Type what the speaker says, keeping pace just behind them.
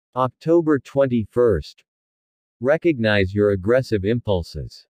October 21st. Recognize your aggressive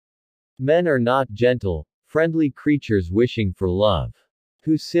impulses. Men are not gentle, friendly creatures wishing for love,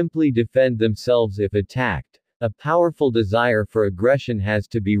 who simply defend themselves if attacked. A powerful desire for aggression has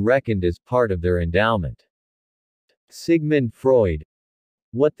to be reckoned as part of their endowment. Sigmund Freud.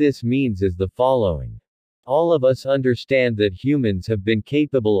 What this means is the following. All of us understand that humans have been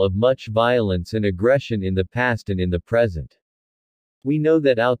capable of much violence and aggression in the past and in the present. We know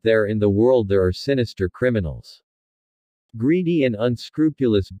that out there in the world there are sinister criminals, greedy and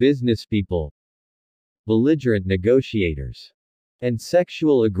unscrupulous businesspeople, belligerent negotiators, and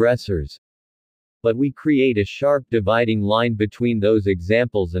sexual aggressors. But we create a sharp dividing line between those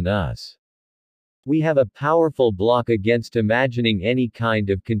examples and us. We have a powerful block against imagining any kind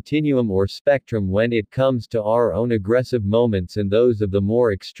of continuum or spectrum when it comes to our own aggressive moments and those of the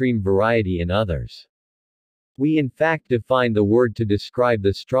more extreme variety in others. We in fact define the word to describe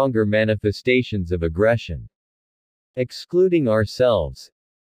the stronger manifestations of aggression. Excluding ourselves,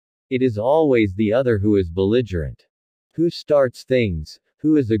 it is always the other who is belligerent, who starts things,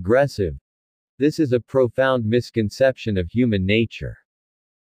 who is aggressive. This is a profound misconception of human nature.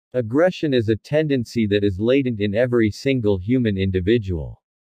 Aggression is a tendency that is latent in every single human individual.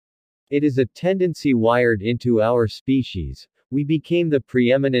 It is a tendency wired into our species. We became the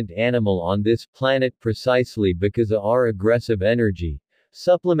preeminent animal on this planet precisely because of our aggressive energy,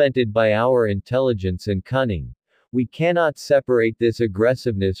 supplemented by our intelligence and cunning. We cannot separate this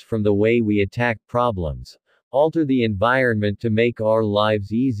aggressiveness from the way we attack problems, alter the environment to make our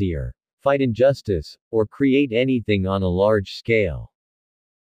lives easier, fight injustice, or create anything on a large scale.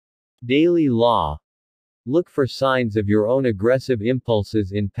 Daily law. Look for signs of your own aggressive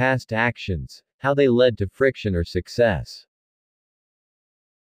impulses in past actions, how they led to friction or success.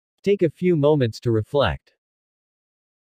 Take a few moments to reflect.